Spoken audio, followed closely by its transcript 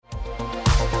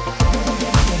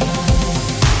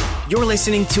You're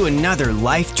listening to another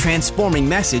life-transforming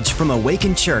message from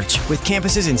Awaken Church with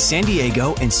campuses in San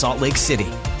Diego and Salt Lake City.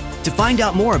 To find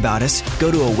out more about us,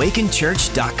 go to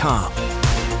awakenchurch.com.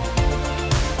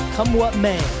 Come what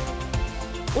may.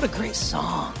 What a great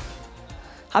song.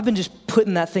 I've been just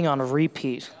putting that thing on a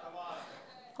repeat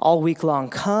all week long.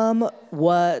 Come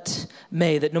what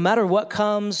may. That no matter what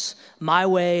comes my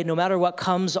way, no matter what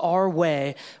comes our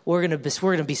way, we're gonna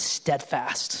be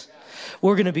steadfast.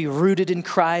 We're going to be rooted in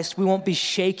Christ. We won't be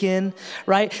shaken,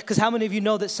 right? Because how many of you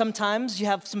know that sometimes you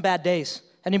have some bad days?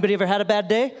 Anybody ever had a bad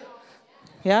day?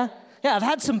 Yeah? Yeah, I've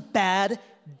had some bad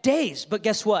days. But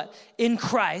guess what? In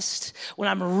Christ, when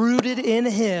I'm rooted in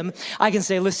Him, I can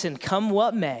say, listen, come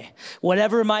what may.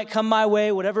 Whatever might come my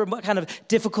way, whatever kind of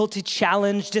difficulty,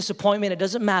 challenge, disappointment, it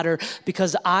doesn't matter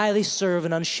because I serve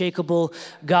an unshakable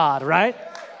God, right?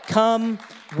 Come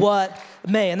what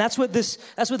may. And that's what this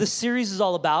series is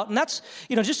all about. And that's,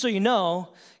 just so you know,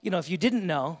 if you didn't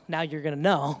know, now you're going to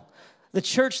know. The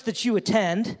church that you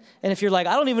attend, and if you're like,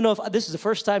 I don't even know if this is the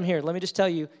first time here, let me just tell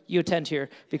you, you attend here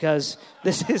because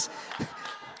this is,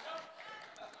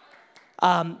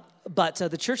 but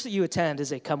the church that you attend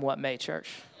is a come what may church.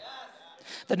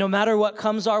 That no matter what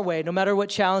comes our way, no matter what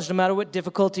challenge, no matter what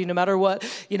difficulty, no matter what,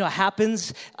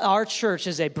 happens, our church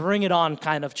is a bring it on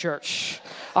kind of church.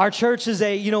 Our church is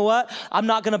a, I'm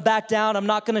not going to back down. I'm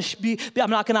not going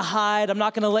to hide. I'm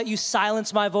not going to let you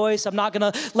silence my voice. I'm not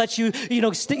going to let you,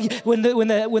 when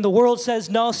the world says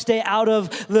no, stay out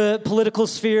of the political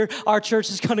sphere, our church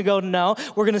is going to go, no,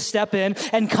 we're going to step in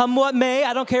and come what may.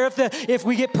 I don't care if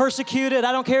we get persecuted.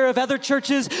 I don't care if other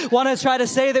churches want to try to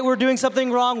say that we're doing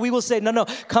something wrong. We will say, no,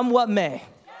 come what may.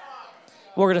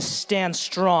 We're going to stand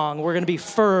strong. We're going to be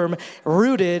firm,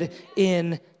 rooted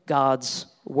in God's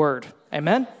word.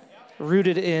 Amen?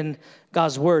 Rooted in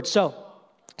God's word. So,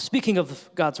 speaking of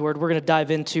God's word, we're going to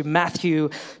dive into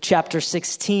Matthew chapter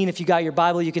 16. If you got your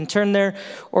Bible, you can turn there,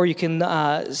 or you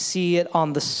can see it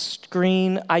on the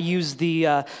screen. I use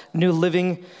the New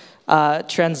Living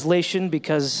Translation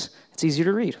because it's easier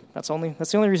to read. That's the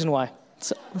only reason why.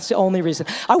 That's the only reason.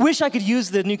 I wish I could use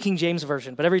the New King James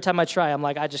Version, but every time I try, I'm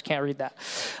like, I just can't read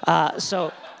that.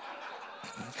 So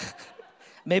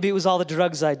maybe it was all the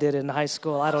drugs I did in high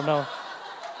school. I don't know.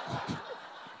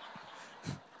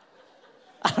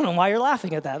 I don't know why you're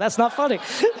laughing at that. That's not funny.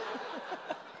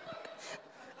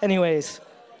 Anyways,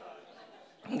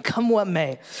 come what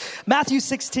may. Matthew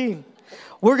 16.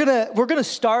 We're gonna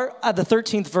start at the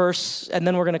 13th verse, and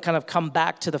then we're gonna kind of come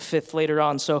back to the 5th later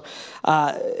on. So,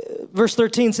 verse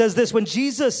 13 says this: When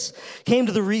Jesus came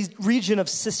to the region of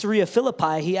Caesarea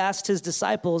Philippi, he asked his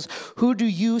disciples, "Who do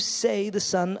you say the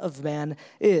Son of Man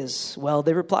is?" Well,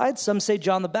 they replied, "Some say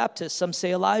John the Baptist, some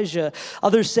say Elijah,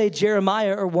 others say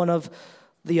Jeremiah or one of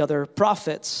the other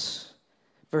prophets."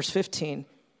 Verse 15.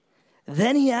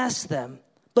 Then he asked them,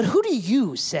 "But who do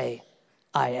you say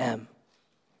I am?"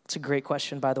 It's a great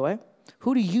question, by the way.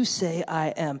 Who do you say I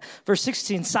am? Verse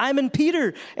 16, Simon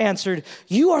Peter answered,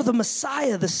 "You are the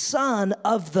Messiah, the Son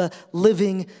of the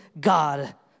living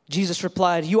God." Jesus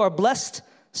replied, "You are blessed,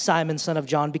 Simon, son of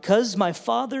John, because my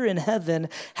Father in heaven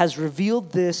has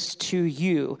revealed this to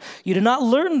you. You did not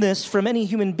learn this from any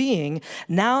human being.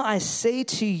 Now I say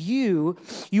to you,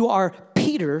 you are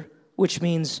Peter, which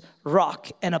means rock,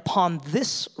 and upon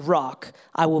this rock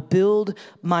I will build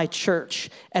my church,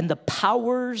 and the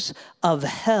powers of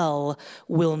hell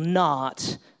will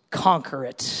not conquer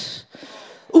it."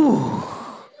 Ooh,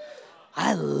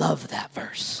 I love that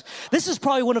verse. This is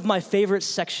probably one of my favorite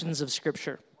sections of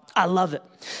Scripture. I love it.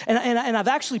 And I've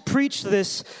actually preached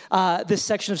this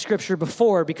section of Scripture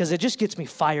before because it just gets me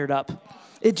fired up.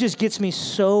 It just gets me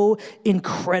so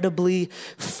incredibly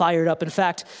fired up. In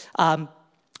fact,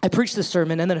 I preached this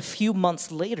sermon, and then a few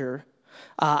months later,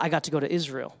 I got to go to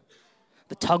Israel.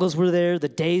 The Tuggles were there. The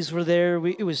Days were there.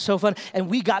 It was so fun. And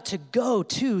we got to go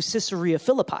to Caesarea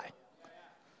Philippi.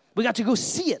 We got to go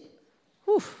see it.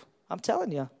 Whew, I'm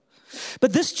telling you.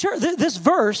 But this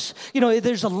verse,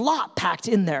 there's a lot packed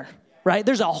in there, right?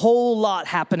 There's a whole lot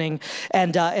happening,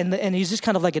 and he's just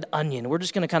kind of like an onion. We're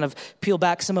just going to kind of peel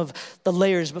back some of the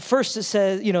layers. But first it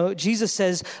says, Jesus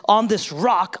says, "On this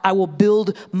rock I will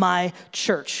build my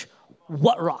church."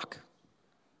 What rock?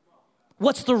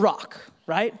 What's the rock,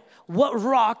 right? What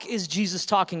rock is Jesus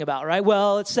talking about, right?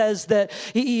 Well, it says that,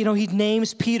 he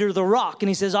names Peter the rock, and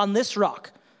he says, "On this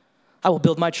rock I will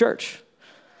build my church."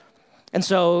 And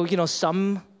so,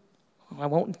 some, I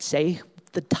won't say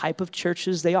the type of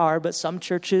churches they are, but some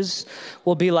churches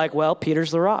will be like, well,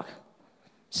 Peter's the rock,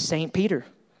 St. Peter.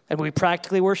 And we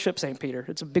practically worship St. Peter.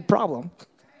 It's a big problem.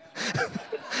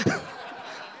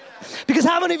 Because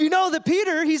how many of you know that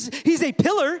Peter, he's a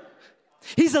pillar,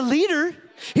 He's a leader.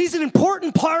 He's an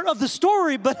important part of the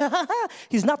story, but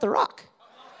he's not the rock.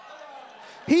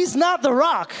 He's not the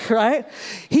rock, right?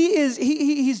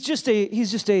 He's just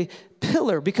a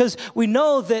pillar, because we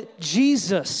know that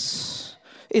Jesus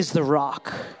is the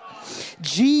rock.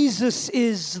 Jesus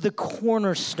is the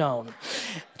cornerstone.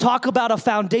 Talk about a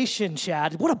foundation,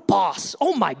 Chad. What a boss.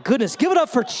 Oh my goodness. Give it up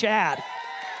for Chad.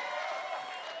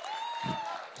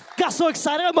 Got so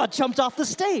excited, I about jumped off the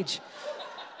stage.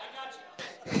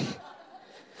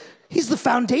 He's the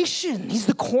foundation. He's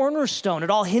the cornerstone. It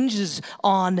all hinges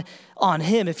on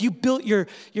him. If you built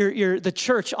the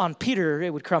church on Peter,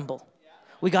 it would crumble.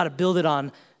 We got to build it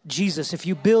on Jesus. If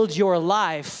you build your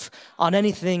life on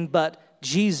anything but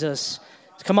Jesus,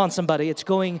 come on, somebody, it's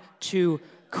going to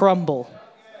crumble.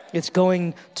 It's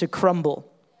going to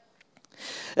crumble.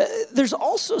 There's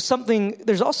also something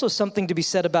to be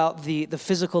said about the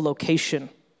physical location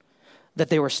that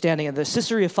they were standing in. The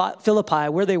Caesarea Philippi,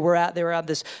 where they were at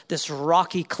this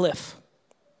rocky cliff.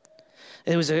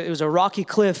 It was a rocky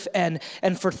cliff, and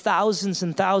for thousands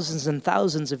and thousands and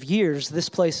thousands of years, this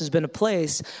place has been a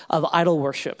place of idol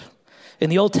worship. In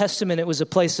the Old Testament, it was a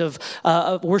place of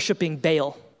worshiping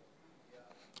Baal,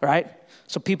 right?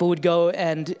 So people would go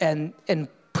and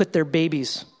put their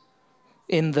babies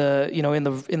in the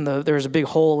there's a big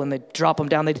hole, and they'd drop them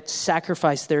down. They'd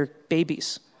sacrifice their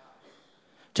babies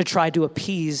to try to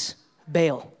appease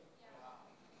Baal.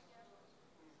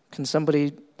 Can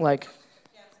somebody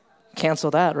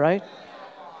cancel that, right?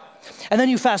 And then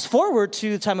you fast forward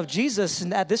to the time of Jesus,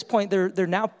 and at this point they're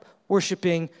now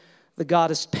worshiping the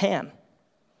goddess Pan.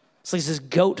 It's like this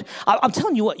goat. I'm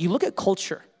telling you what, you look at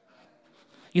culture,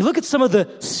 you look at some of the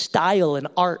style and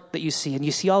art that you see, and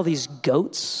you see all these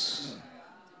goats,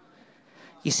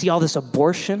 you see all this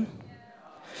abortion.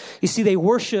 You see, they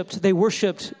worshipped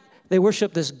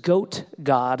this goat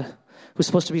god who's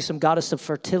supposed to be some goddess of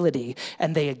fertility,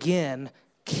 and they again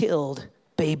killed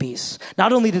babies.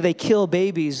 Not only did they kill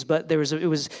babies, but it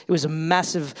was a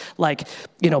massive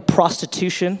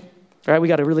prostitution. Right? We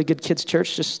got a really good kids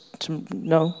church, just to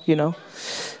know,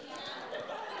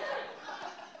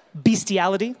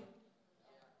 Bestiality.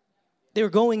 They were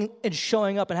going and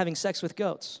showing up and having sex with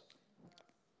goats.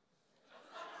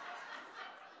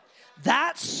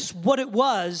 That's what it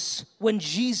was when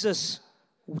Jesus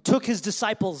took his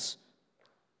disciples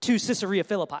to Caesarea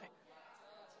Philippi.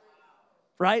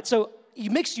 Right? So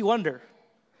it makes you wonder,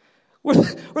 were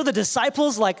the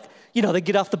disciples they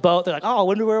get off the boat, they're like, oh, I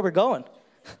wonder where we're going.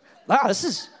 Wow,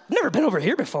 I've never been over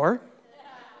here before.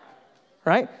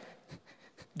 Right?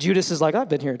 Judas is like, I've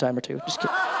been here a time or two. Just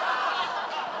kidding.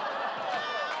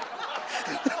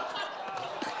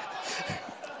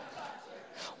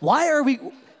 Why are we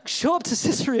show up to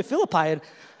Caesarea Philippi? And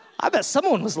I bet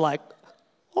someone was like,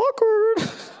 awkward.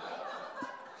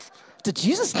 Did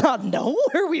Jesus not know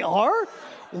where we are?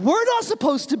 We're not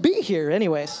supposed to be here.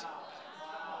 Anyways.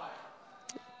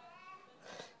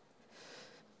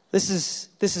 This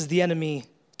is the enemy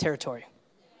territory.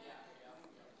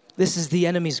 This is the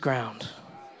enemy's ground.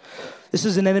 This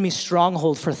is an enemy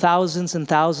stronghold for thousands and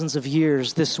thousands of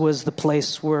years. This was the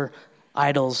place where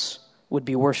idols would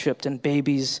be worshipped and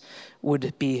babies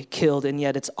would be killed. And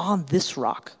yet it's on this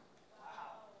rock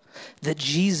that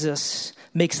Jesus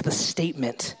makes the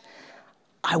statement,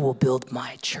 I will build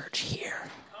my church here.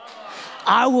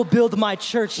 I will build my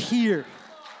church here.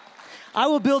 I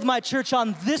will build my church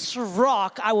on this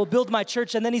rock. I will build my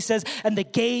church. And then he says, and the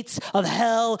gates of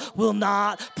hell will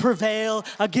not prevail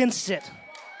against it.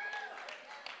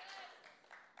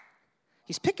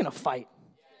 He's picking a fight,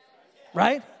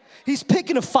 right? He's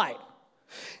picking a fight.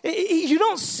 You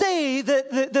don't say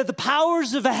that the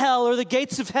powers of hell or the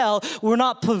gates of hell will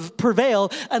not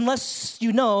prevail unless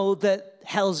you know that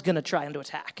hell's going to try and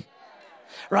attack.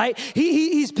 Right?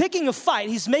 He's picking a fight.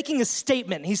 He's making a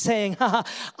statement. He's saying,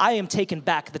 I am taking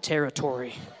back the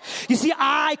territory. You see,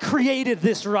 I created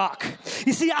this rock.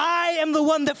 You see, I am the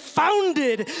one that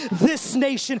founded this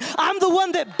nation. I'm the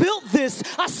one that built this.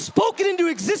 I spoke it into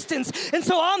existence. And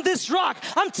so on this rock,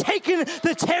 I'm taking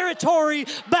the territory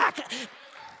back.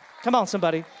 Come on,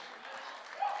 somebody.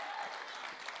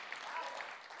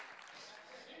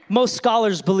 Most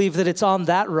scholars believe that it's on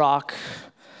that rock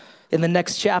in the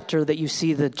next chapter that you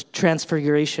see the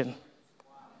transfiguration,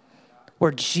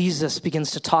 where Jesus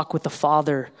begins to talk with the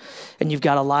Father, and you've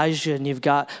got Elijah and you've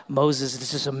got Moses.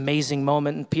 This is an amazing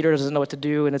moment, and Peter doesn't know what to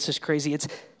do, and it's just crazy.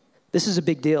 This is a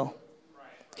big deal.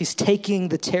 He's taking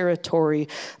the territory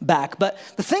back. But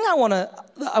the thing I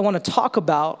want to talk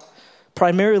about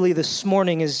primarily this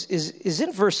morning is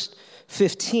in verse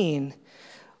 15,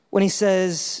 when he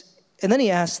says, and then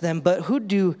he asks them, but who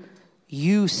do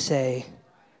you say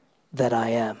that I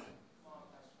am?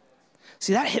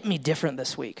 See, that hit me different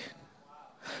this week.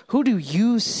 Who do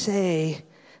you say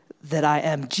that I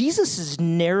am? Jesus is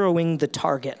narrowing the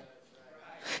target.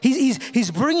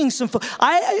 He's bringing some.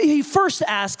 He first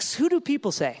asks, "Who do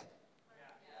people say?"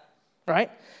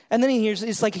 Right, and then he hears.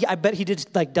 It's like I bet he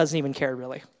doesn't even care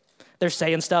really. They're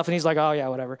saying stuff, and he's like, "Oh yeah,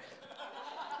 whatever."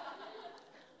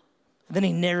 Then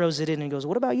he narrows it in and goes,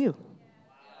 "What about you?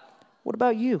 What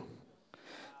about you?"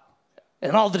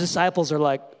 And all the disciples are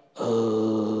like,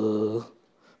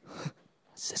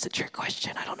 "Is this a trick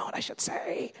question? I don't know what I should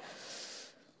say."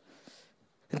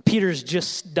 And Peter's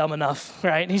just dumb enough,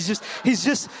 right? And he's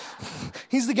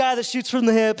the guy that shoots from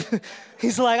the hip.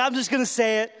 He's like, "I'm just going to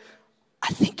say it. I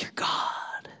think you're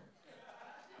God."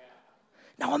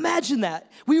 Now imagine that.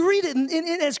 We read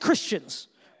it as Christians,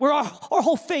 where our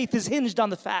whole faith is hinged on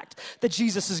the fact that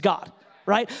Jesus is God,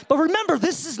 right? But remember,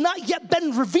 this has not yet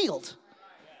been revealed,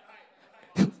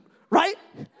 right?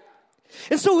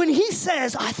 And so when he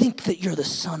says, "I think that you're the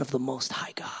Son of the Most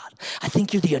High God. I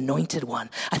think you're the Anointed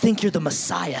One. I think you're the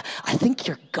Messiah. I think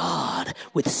you're God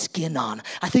with skin on.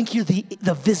 I think you're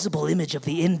the visible image of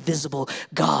the invisible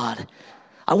God."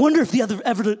 I wonder if the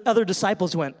other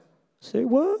disciples went, "Say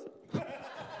what?"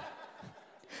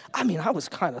 I mean, I was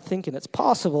kind of thinking it's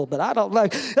possible, but I don't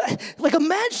like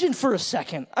imagine for a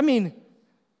second. I mean,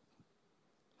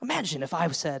 imagine if I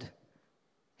said,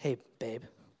 "Hey, babe,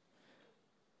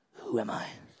 who am I?"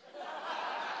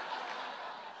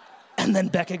 And then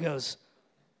Becca goes,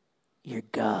 "You're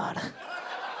God."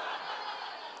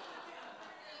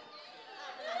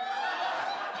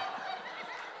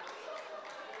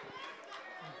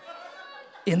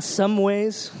 In some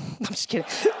ways, I'm just kidding.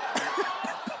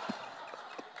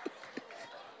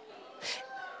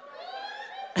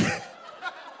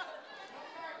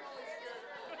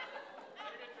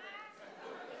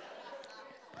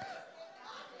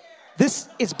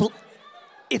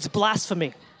 It's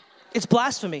blasphemy. It's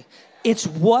blasphemy. It's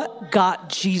what got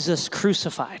Jesus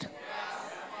crucified.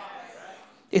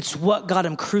 It's what got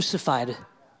him crucified.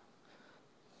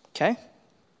 Okay?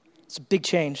 It's a big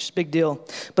change, it's a big deal.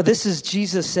 But this is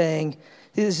Jesus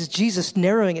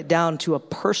narrowing it down to a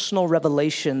personal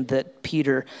revelation that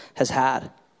Peter has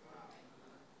had.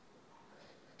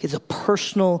 It's a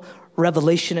personal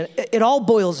revelation. It all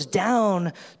boils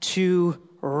down to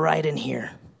right in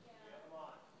here.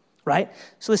 Right?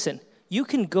 So listen, you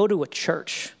can go to a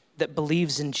church that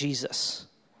believes in Jesus,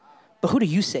 but who do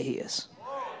you say he is?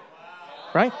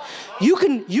 Right? You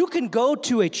can go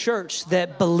to a church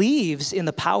that believes in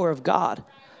the power of God,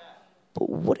 but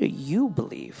what do you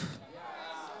believe?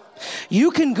 You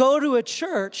can go to a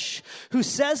church who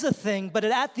says a thing, but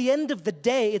at the end of the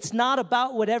day, it's not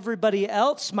about what everybody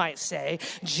else might say.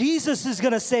 Jesus is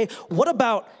going to say, "What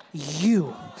about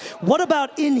you? What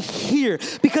about in here?"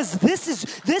 Because this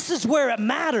is where it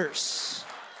matters.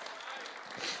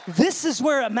 This is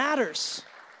where it matters.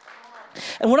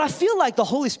 And what I feel like the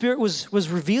Holy Spirit was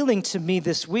revealing to me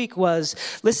this week was,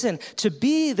 listen, to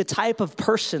be the type of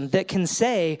person that can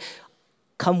say,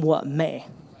 "Come what may."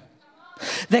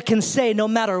 That can say, no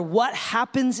matter what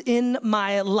happens in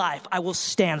my life, I will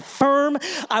stand firm.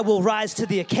 I will rise to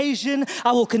the occasion.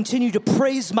 I will continue to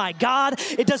praise my God.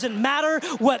 It doesn't matter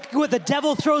what the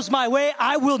devil throws my way.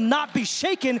 I will not be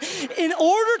shaken. In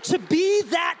order to be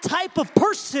that type of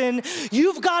person,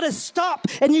 you've got to stop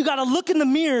and you got to look in the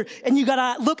mirror and you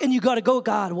got to look and you got to go,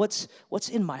 "God, what's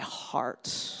in my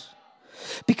heart?"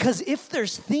 Because if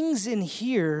there's things in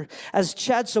here, as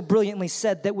Chad so brilliantly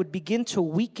said, that would begin to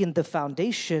weaken the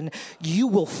foundation, you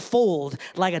will fold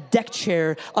like a deck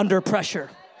chair under pressure.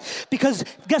 Because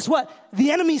guess what?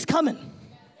 The enemy's coming.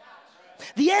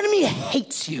 The enemy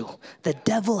hates you. The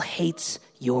devil hates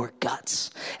your guts.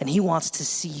 And he wants to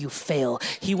see you fail.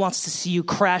 He wants to see you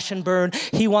crash and burn.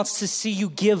 He wants to see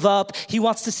you give up. He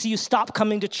wants to see you stop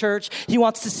coming to church. He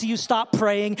wants to see you stop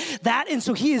praying. And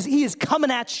so he is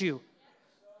coming at you.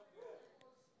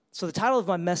 So the title of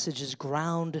my message is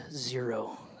Ground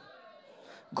Zero.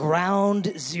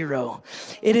 Ground Zero.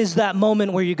 It is that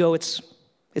moment where you go, it's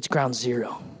ground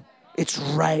zero. It's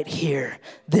right here.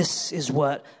 This is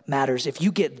what matters. If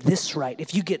you get this right,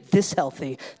 if you get this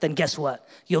healthy, then guess what?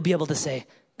 You'll be able to say,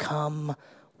 "Come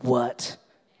what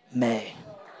may."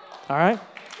 All right?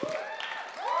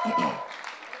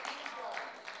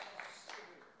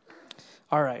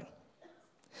 All right.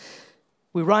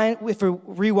 If we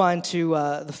rewind to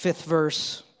the 5th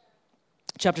verse,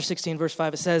 chapter 16, verse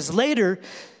 5, it says, "Later,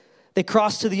 they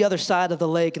crossed to the other side of the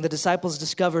lake, and the disciples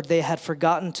discovered they had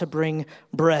forgotten to bring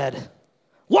bread.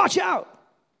 'Watch out,'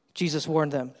 Jesus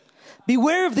warned them.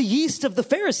 'Beware of the yeast of the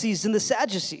Pharisees and the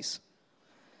Sadducees.'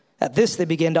 At this, they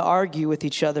began to argue with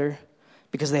each other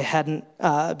because they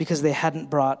hadn't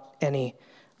brought any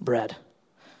bread.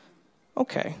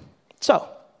 Okay, so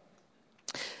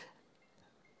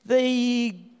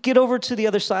they get over to the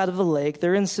other side of the lake.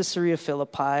 They're in Caesarea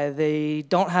Philippi. They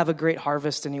don't have a great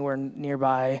harvest anywhere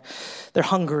nearby. They're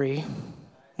hungry,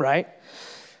 right?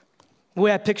 The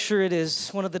way I picture it is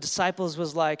one of the disciples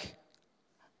was like,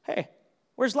 "Hey,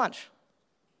 where's lunch?"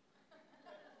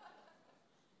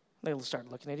 They start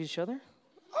looking at each other.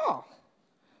 "Oh,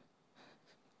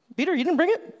 Peter, you didn't bring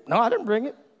it?" "No, I didn't bring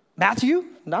it." "Matthew?"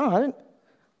 "No, I didn't."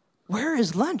 "Where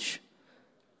is lunch?"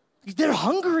 They're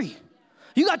hungry.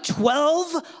 You got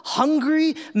 12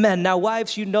 hungry men. Now,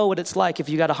 wives, you know what it's like if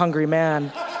you got a hungry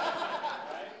man.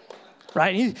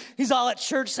 Right? He's all at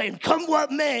church saying, "Come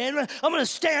what may, I'm going to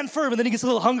stand firm." And then he gets a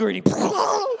little hungry and he...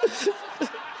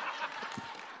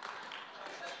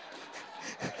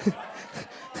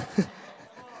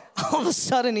 All of a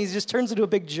sudden, he just turns into a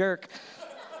big jerk.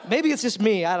 Maybe it's just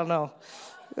me. I don't know.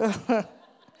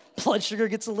 Blood sugar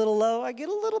gets a little low. I get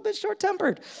a little bit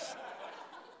short-tempered.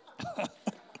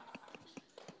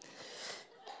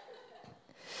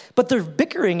 But they're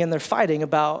bickering and they're fighting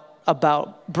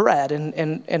about bread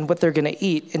and what they're going to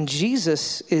eat. And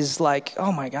Jesus is like,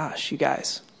 "Oh my gosh, you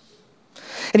guys."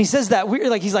 And he says that weird,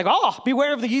 like he's like, "Oh,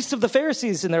 beware of the yeast of the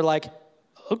Pharisees." And they're like,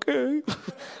 "Okay."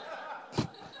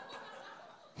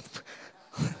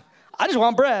 I just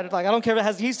want bread. Like, I don't care if it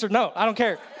has yeast or no. I don't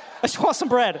care. I just want some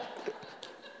bread.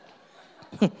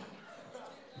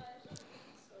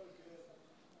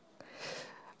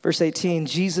 Verse 18,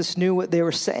 Jesus knew what they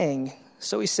were saying.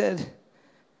 So he said,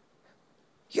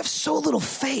 "You have so little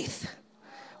faith.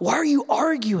 Why are you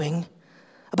arguing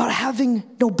about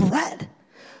having no bread?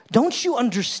 Don't you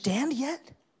understand yet?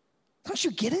 Don't you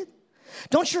get it?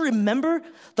 Don't you remember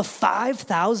the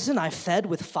 5,000 I fed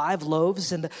with 5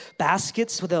 loaves and the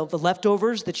baskets with the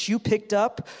leftovers that you picked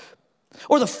up?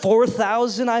 Or the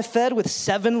 4,000 I fed with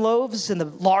 7 loaves and the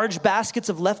large baskets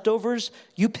of leftovers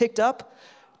you picked up?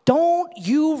 Don't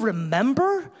you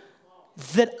remember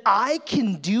that I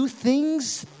can do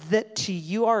things that to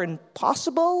you are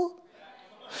impossible?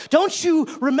 Don't you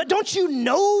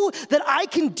know that I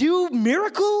can do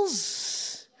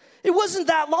miracles? It wasn't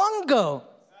that long ago.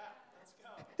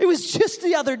 It was just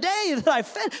the other day that I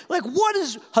fed. Like,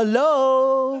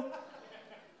 hello?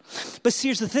 But see,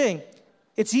 here's the thing.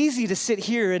 It's easy to sit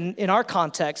here in our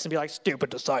context and be like, "Stupid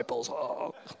disciples.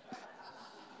 Oh,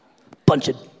 bunch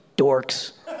of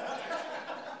dorks."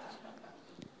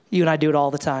 You and I do it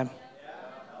all the time.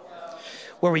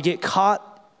 Where we get caught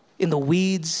in the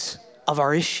weeds of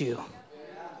our issue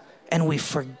and we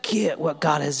forget what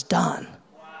God has done.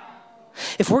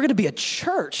 If we're going to be a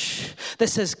church that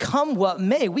says, "Come what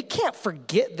may," we can't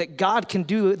forget that God can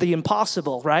do the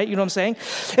impossible, right? You know what I'm saying?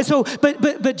 And so,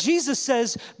 but Jesus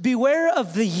says, "Beware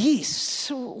of the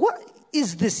yeast." What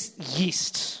is this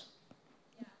yeast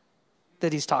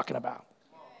that he's talking about?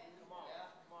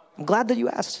 I'm glad that you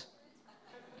asked.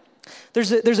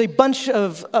 There's a bunch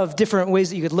of different ways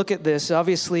that you could look at this.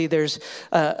 Obviously, there's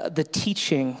the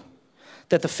teaching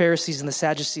that the Pharisees and the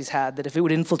Sadducees had, that if it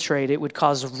would infiltrate, it would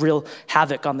cause real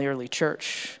havoc on the early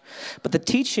church. But the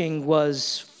teaching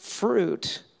was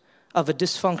fruit of a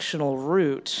dysfunctional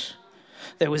root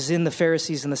that was in the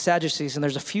Pharisees and the Sadducees. And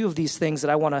there's a few of these things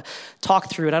that I want to talk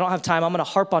through. And I don't have time. I'm going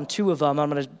to harp on 2 of them. I'm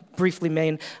going to briefly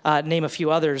name a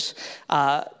few others.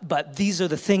 But these are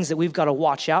the things that we've got to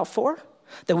watch out for,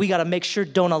 that we got to make sure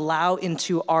don't allow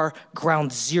into our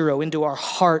ground zero, into our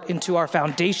heart, into our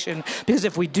foundation. Because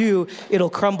if we do, it'll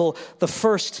crumble. The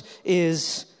first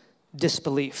is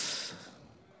disbelief.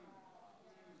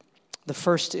 The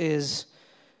first is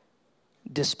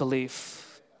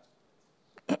disbelief.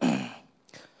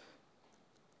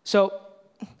 So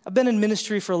I've been in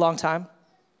ministry for a long time.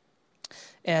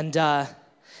 And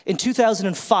in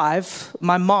 2005,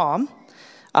 my mom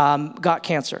got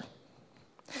cancer.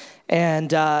 And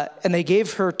they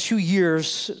gave her 2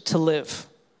 years to live.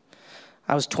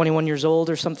 I was 21 years old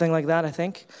or something like that, I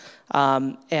think.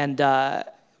 And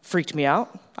freaked me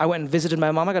out. I went and visited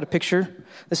my mom. I got a picture.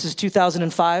 This is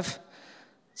 2005.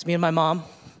 It's me and my mom.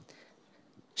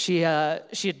 She had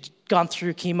gone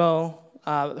through chemo.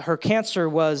 Her cancer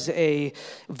was a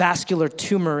vascular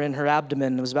tumor in her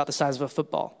abdomen. It was about the size of a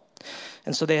football.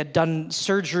 And so they had done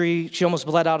surgery. She almost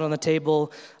bled out on the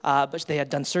table, but they had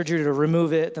done surgery to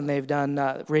remove it. Then they've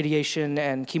done radiation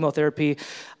and chemotherapy,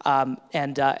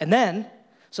 and then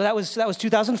so that was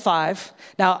 2005.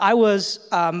 Now I was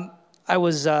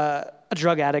a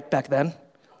drug addict back then.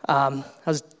 I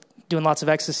was doing lots of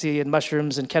ecstasy and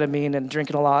mushrooms and ketamine and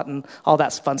drinking a lot and all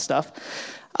that fun stuff.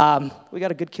 We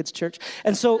got a good kids church,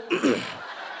 and so.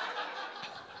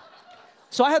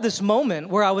 So I had this moment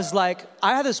where I was like,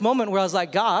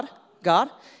 God,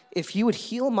 if you would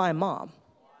heal my mom,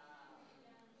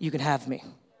 you can have me.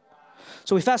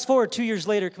 So we fast forward 2 years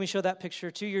later. Can we show that picture?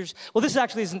 2 years. Well, this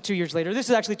actually isn't 2 years later. This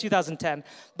is actually 2010.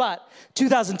 But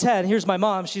 2010, here's my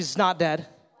mom. She's not dead.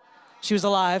 She was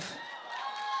alive.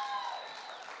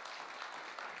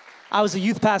 I was a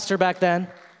youth pastor back then.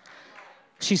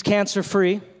 She's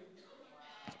cancer-free.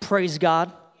 Praise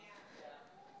God.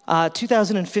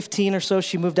 2015 or so,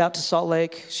 she moved out to Salt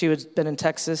Lake. She had been in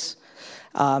Texas,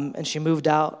 and she moved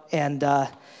out. And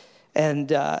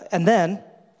then,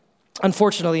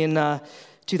 unfortunately, in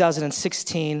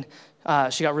 2016,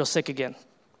 she got real sick again.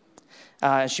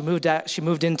 She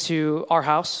moved into our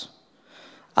house,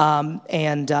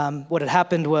 and what had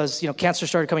happened was, cancer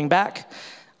started coming back.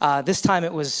 This time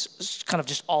it was kind of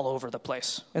just all over the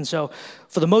place. And so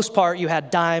for the most part, you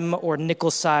had dime or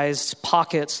nickel-sized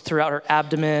pockets throughout her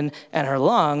abdomen and her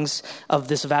lungs of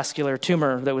this vascular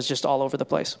tumor that was just all over the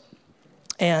place.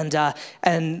 And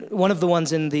one of the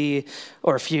ones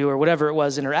or a few or whatever it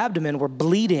was in her abdomen were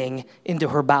bleeding into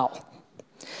her bowel.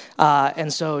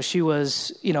 And so she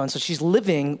was, and so she's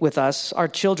living with us. Our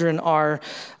children are,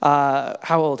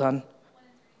 how old, hon?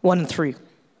 1 and 3.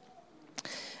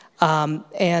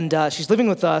 And she's living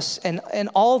with us, and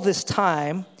all this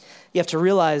time, you have to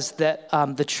realize that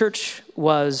the church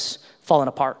was falling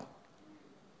apart.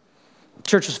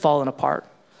 Church was falling apart.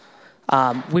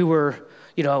 We were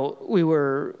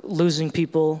losing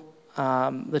people.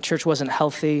 The church wasn't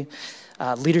healthy.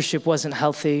 Leadership wasn't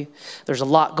healthy. There's a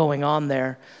lot going on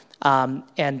there.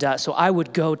 So I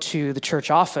would go to the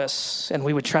church office, and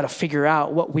we would try to figure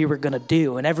out what we were going to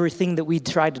do, and everything that we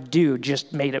tried to do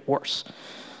just made it worse.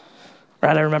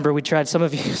 Right, I remember we tried. Some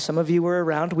of you were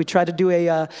around. We tried to do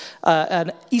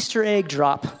an Easter egg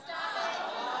drop.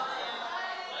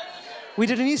 We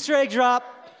did an Easter egg drop,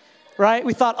 right?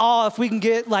 We thought, if we can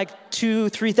get like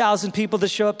 2,000-3,000 people to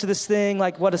show up to this thing,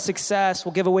 like what a success.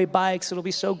 We'll give away bikes. It'll be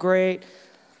so great.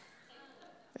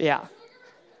 Yeah.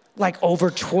 Like over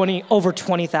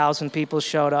 20,000 people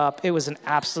showed up. It was an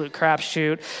absolute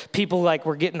crapshoot. People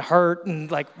were getting hurt, and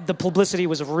the publicity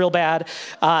was real bad.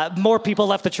 More people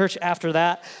left the church after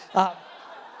that.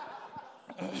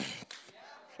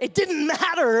 It didn't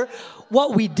matter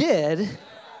what we did.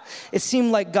 It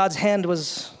seemed like God's hand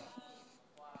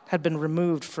had been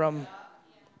removed from,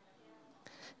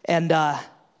 and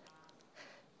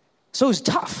so it was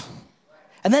tough.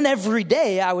 And then every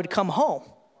day I would come home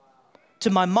to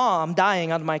my mom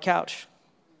dying on my couch.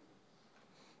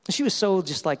 And she was so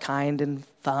just kind and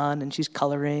fun, and she's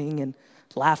coloring and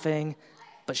laughing,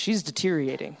 but she's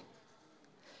deteriorating.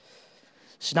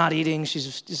 She's not eating. She's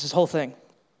just this whole thing.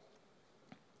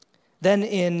 Then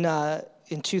in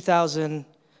 2000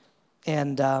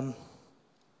 and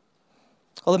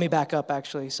let me back up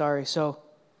actually. Sorry. So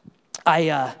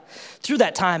I through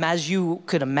that time, as you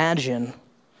could imagine,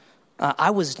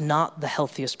 I was not the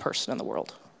healthiest person in the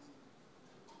world.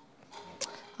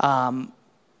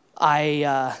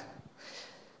 I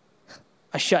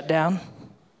shut down.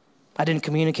 I didn't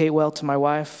communicate well to my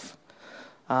wife.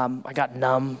 I got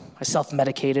numb. I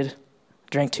self-medicated,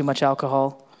 drank too much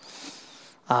alcohol.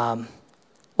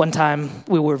 One time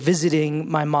we were visiting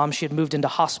my mom. She had moved into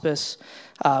hospice.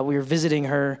 We were visiting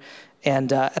her,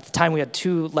 and at the time we had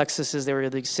 2 Lexuses. They were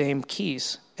the same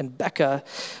keys. And Becca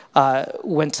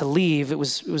went to leave. It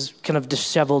was kind of a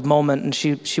disheveled moment, and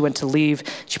she went to leave.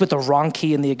 She put the wrong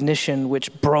key in the ignition,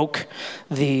 which broke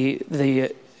the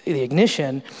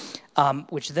ignition,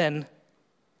 which then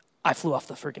I flew off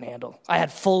the freaking handle. I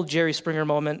had full Jerry Springer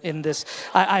moment in this.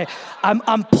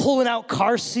 I'm pulling out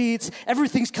car seats.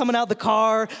 Everything's coming out the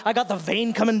car. I got the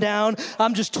vein coming down.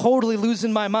 I'm just totally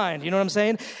losing my mind. You know what I'm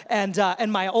saying? And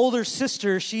my older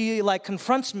sister, she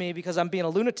confronts me because I'm being a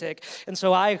lunatic. And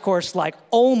so I, of course,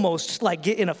 almost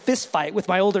get in a fist fight with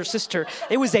my older sister.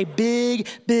 It was a big,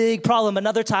 big problem.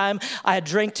 Another time I had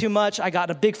drank too much. I got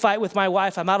in a big fight with my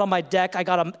wife. I'm out on my deck. I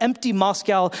got an empty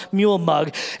Moscow Mule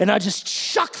mug, and I just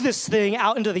chuck this thing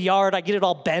out into the yard. I get it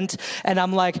all bent, and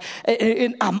I'm like,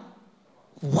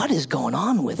 what is going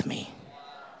on with me?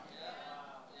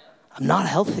 I'm not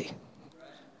healthy.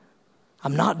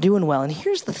 I'm not doing well. And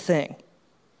here's the thing.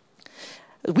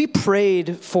 We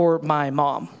prayed for my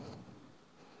mom.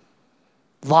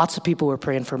 Lots of people were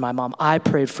praying for my mom. I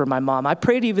prayed for my mom. I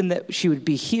prayed even that she would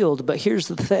be healed, but here's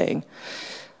the thing.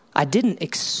 I didn't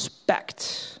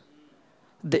expect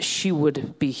that she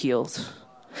would be healed.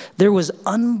 There was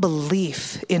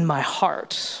unbelief in my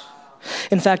heart.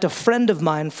 In fact, a friend of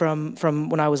mine from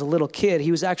when I was a little kid,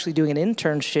 he was actually doing an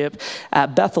internship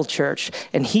at Bethel Church,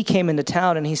 and he came into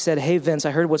town and he said, "Hey, Vince,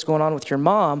 I heard what's going on with your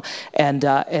mom, and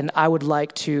I would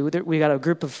like to, we got a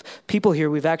group of people here,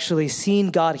 we've actually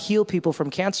seen God heal people from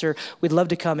cancer. We'd love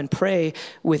to come and pray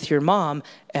with your mom."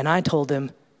 And I told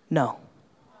him, no.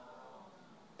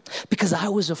 Because I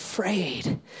was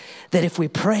afraid that if we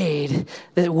prayed,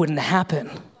 that it wouldn't happen.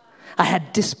 I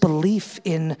had disbelief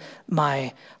in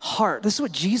my heart. This is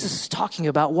what Jesus is talking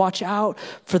about. Watch out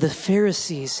for the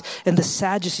Pharisees and the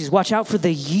Sadducees. Watch out for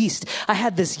the yeast. I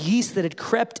had this yeast that had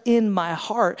crept in my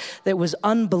heart that was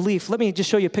unbelief. Let me just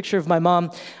show you a picture of my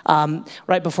mom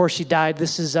right before she died.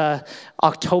 This is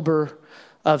October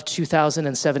of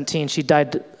 2017. She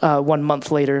died 1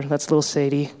 month later. That's little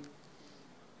Sadie.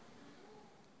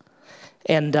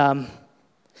 And it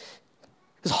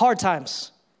was hard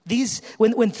times.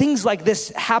 When things like this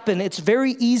happen, it's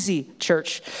very easy,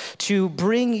 church, to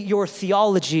bring your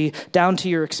theology down to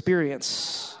your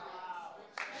experience.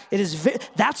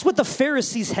 That's what the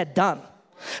Pharisees had done.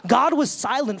 God was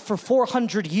silent for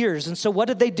 400 years. And so what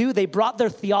did they do? They brought their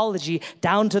theology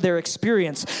down to their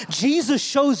experience. Jesus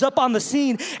shows up on the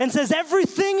scene and says,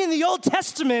 everything in the Old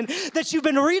Testament that you've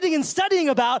been reading and studying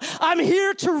about, I'm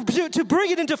here to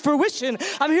bring it into fruition.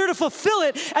 I'm here to fulfill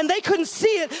it. And they couldn't see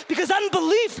it because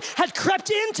unbelief had crept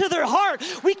into their heart.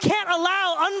 We can't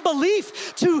allow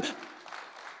unbelief to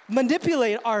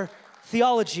manipulate our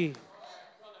theology.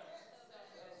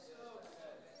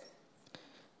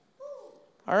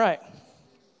 All right,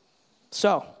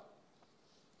 so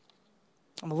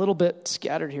I'm a little bit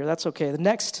scattered here. That's okay.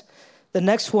 The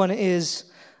next one is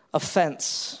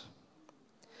offense.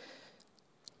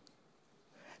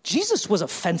 Jesus was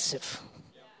offensive.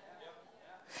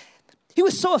 He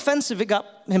was so offensive, it got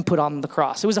him put on the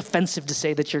cross. It was offensive to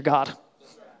say that you're God.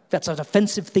 That's an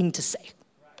offensive thing to say.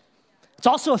 It's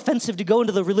also offensive to go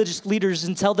into the religious leaders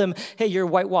and tell them, hey, you're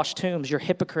whitewashed tombs, you're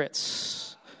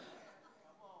hypocrites.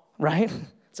 Right?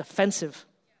 It's offensive.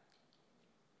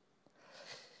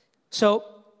 So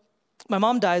my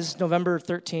mom dies November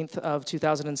 13th of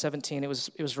 2017. It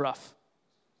was rough.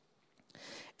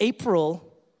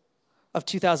 April of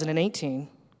 2018,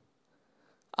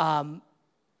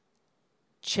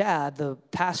 Chad, the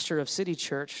pastor of City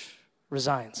Church,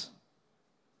 resigns.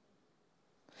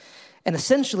 And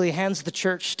essentially hands the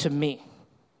church to me.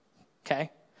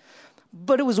 Okay?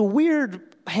 But it was a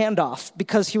weird handoff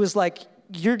because he was like,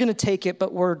 you're going to take it,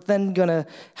 but we're then going to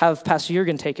have Pastor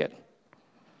Jurgen take it.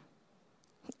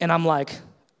 And I'm like,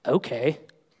 okay,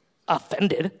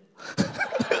 offended.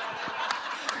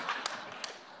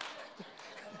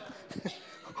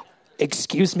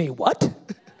 Excuse me, what? It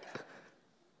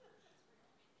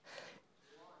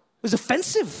was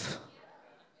offensive.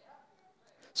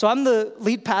 So I'm the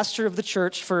lead pastor of the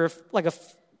church for like a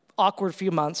awkward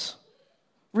few months.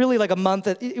 Really like a month.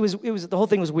 It was the whole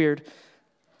thing was weird.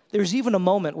 There was even a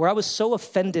moment where I was so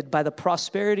offended by the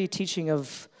prosperity teaching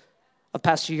of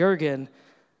Pastor Jurgen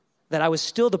that I was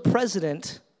still the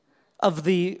president of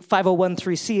the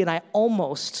 5013C, and I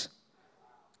almost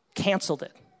canceled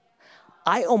it.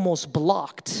 I almost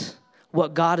blocked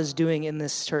what God is doing in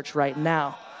this church right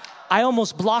now. I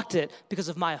almost blocked it because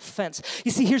of my offense.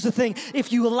 You see, here's the thing.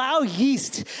 If you allow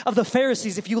yeast of the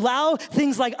Pharisees, if you allow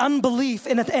things like unbelief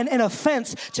and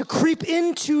offense to creep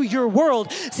into your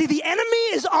world, see, the enemy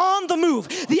is on the move.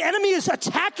 The enemy is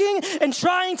attacking and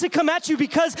trying to come at you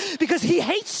because he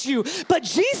hates you. But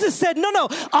Jesus said, no,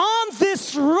 on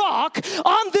this rock,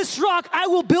 I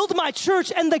will build my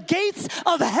church, and the gates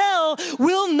of hell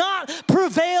will not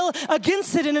prevail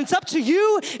against it. And it's up to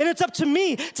you and it's up to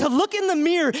me to look in the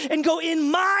mirror and go, in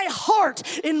my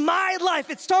heart, in my life,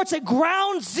 it starts at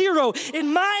ground zero.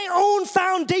 In my own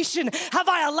foundation, have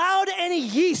I allowed any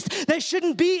yeast that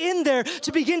shouldn't be in there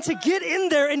to begin to get in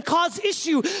there and cause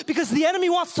issue? Because the enemy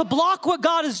wants to block what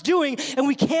God is doing, and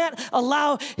we can't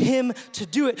allow him to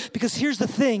do it. Because here's the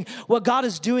thing, what God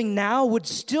is doing now would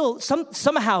still,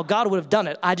 somehow God would have done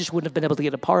it. I just wouldn't have been able to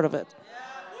get a part of it.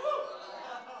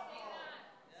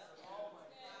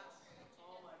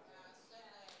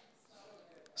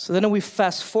 So then we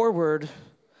fast forward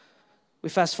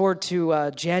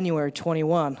to January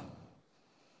 21.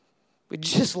 We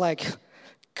just like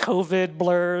COVID,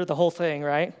 blur, the whole thing,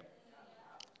 right?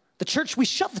 We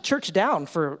shut the church down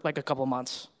for like a couple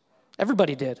months.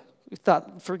 Everybody did. We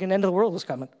thought the freaking end of the world was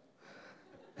coming.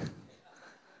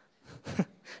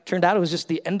 Turned out it was just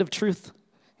the end of truth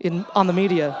on the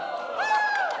media.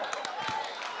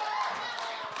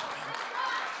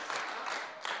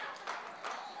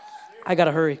 I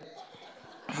gotta hurry.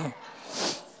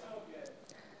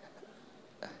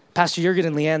 Pastor Jurgen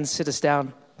and Leanne sit us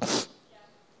down.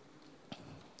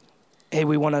 hey,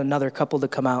 we want another couple to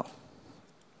come out,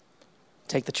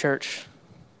 take the church.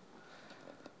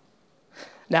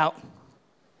 Now,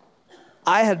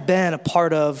 I had been a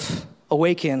part of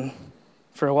Awaken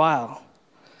for a while.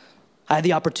 I had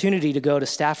the opportunity to go to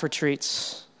staff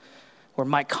retreats where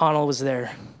Mike Connell was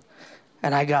there,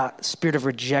 and I got the spirit of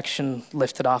rejection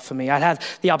lifted off of me. I'd had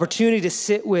the opportunity to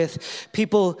sit with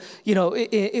people,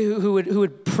 who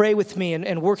would pray with me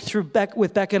and work through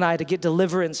with Becca and I to get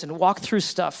deliverance and walk through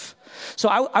stuff. So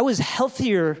I was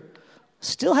healthier. I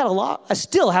still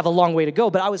have a long way to go,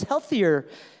 but I was healthier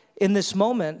in this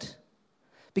moment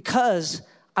because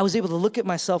I was able to look at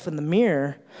myself in the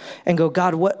mirror and go,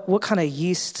 God, what kind of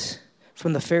yeast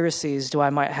from the Pharisees do I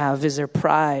might have? Is there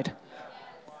pride?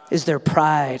 Is there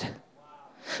pride?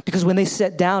 Because when they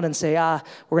sit down and say, we're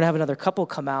going to have another couple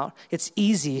come out, it's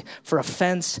easy for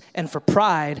offense and for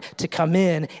pride to come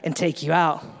in and take you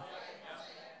out.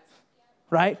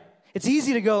 Right? It's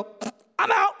easy to go,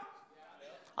 I'm out.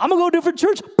 I'm going to go to a different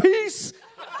church. Peace.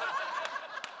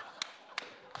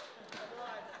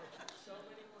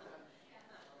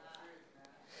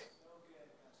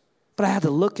 But I had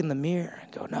to look in the mirror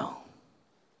and go, no.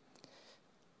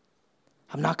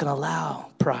 I'm not going to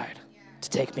allow pride to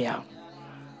take me out.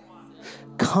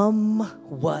 Come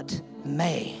what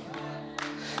may.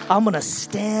 I'm going to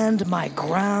stand my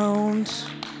ground.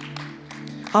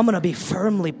 I'm going to be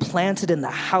firmly planted in the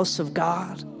house of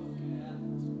God.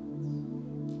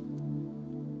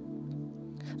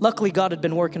 Luckily, God had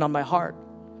been working on my heart.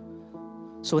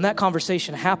 So when that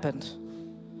conversation happened,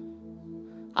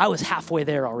 I was halfway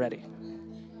there already.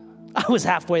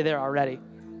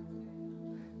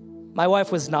 My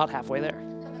wife was not halfway there.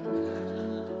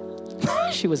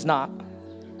 She was not.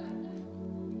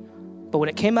 But when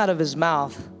it came out of his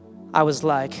mouth, I was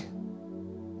like,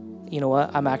 you know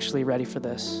what? I'm actually ready for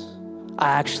this.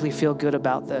 I actually feel good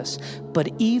about this. But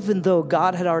even though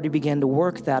God had already begun to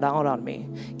work that out on me,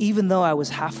 even though I was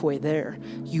halfway there,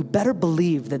 you better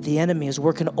believe that the enemy is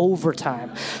working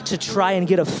overtime to try and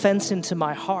get offense into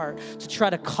my heart, to try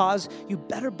to cause, you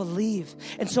better believe.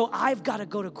 And so I've got to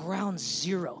go to ground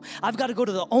zero. I've got to go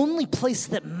to the only place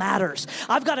that matters.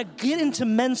 I've got to get into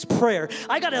men's prayer.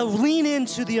 I got to lean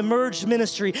into the Emerge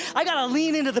ministry. I got to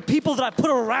lean into the people that I put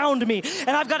around me.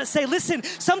 And I've got to say, listen,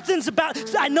 something's about,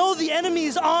 I know the enemy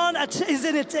is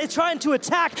trying to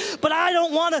attack, but I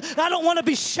don't want to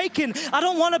be shaken. I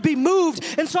don't want to be moved.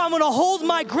 And so I'm going to hold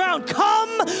my ground, come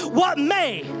what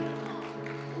may.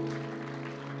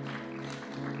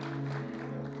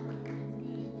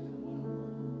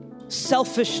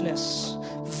 Selfishness,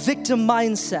 victim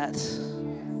mindset.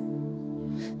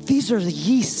 These are the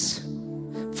yeasts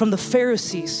from the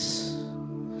Pharisees.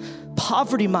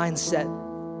 Poverty mindset.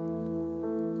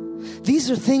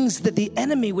 These are things that the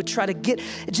enemy would try to get.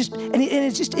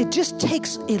 It just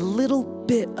takes a little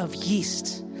bit of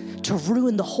yeast to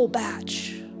ruin the whole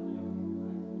batch.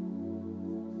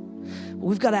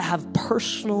 We've got to have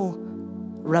personal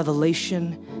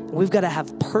revelation. And we've got to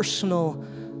have personal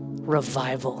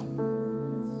revival.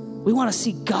 We want to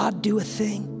see God do a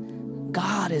thing.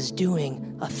 God is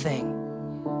doing a thing.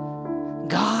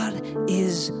 God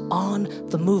is on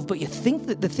the move. But you think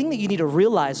that the thing that you need to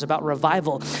realize about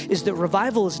revival is that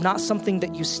revival is not something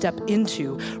that you step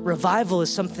into. Revival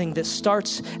is something that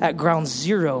starts at ground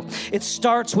zero. It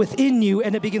starts within you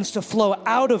and it begins to flow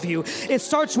out of you. It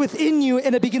starts within you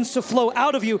and it begins to flow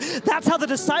out of you. That's how the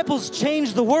disciples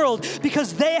changed the world,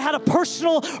 because they had a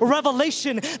personal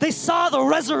revelation. They saw the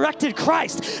resurrected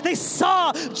Christ. They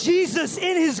saw Jesus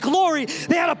in his glory.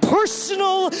 They had a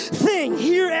personal thing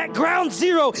here at ground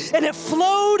zero, and it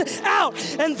flowed out.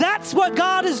 And that's what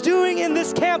God is doing in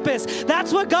this campus.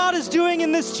 That's what God is doing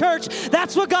in this church.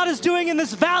 That's what God is doing in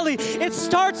this valley. It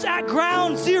starts at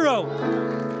ground zero.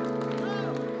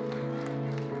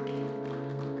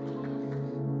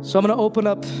 So I'm going to open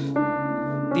up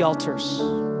the altars.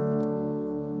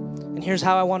 And here's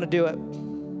how I want to do it.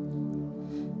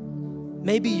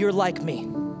 Maybe you're like me,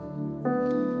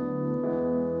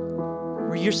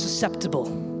 where you're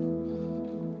susceptible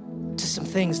to some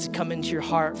things to come into your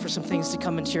heart, for some things to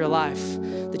come into your life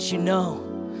that you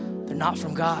know they're not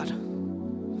from God.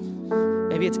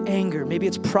 Maybe it's anger, maybe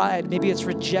it's pride, maybe it's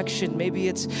rejection, maybe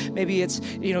it's maybe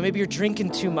you're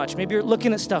drinking too much, maybe you're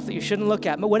looking at stuff that you shouldn't look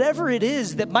at. But whatever it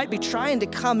is that might be trying to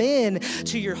come in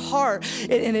to your heart,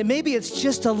 and maybe it's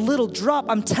just a little drop.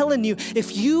 I'm telling you,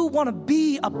 if you want to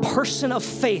be a person of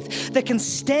faith that can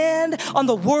stand on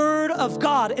the word of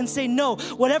God and say, no,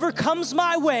 whatever comes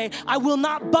my way, I will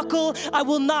not buckle, I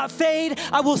will not fade,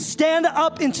 I will stand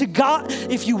up into God.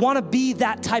 If you want to be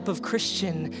that type of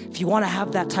Christian, if you want to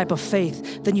have that type of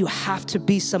faith, then you have to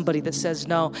be somebody that says,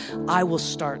 no, I will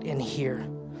start in here.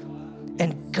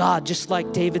 And God, just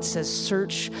like David says,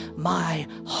 search my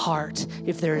heart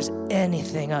if there is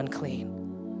anything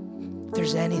unclean. If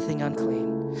there's anything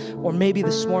unclean. Or maybe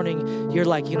this morning you're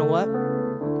like, you know what?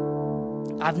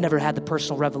 I've never had the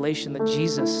personal revelation that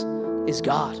Jesus is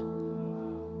God.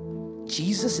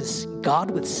 Jesus is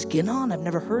God with skin on? I've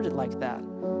never heard it like that.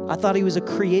 I thought he was a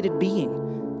created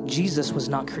being. Jesus was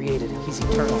not created. He's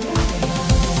eternal.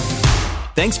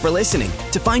 Thanks for listening.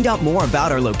 To find out more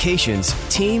about our locations,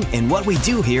 team, and what we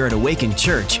do here at Awaken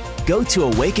Church, go to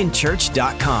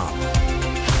awakenchurch.com.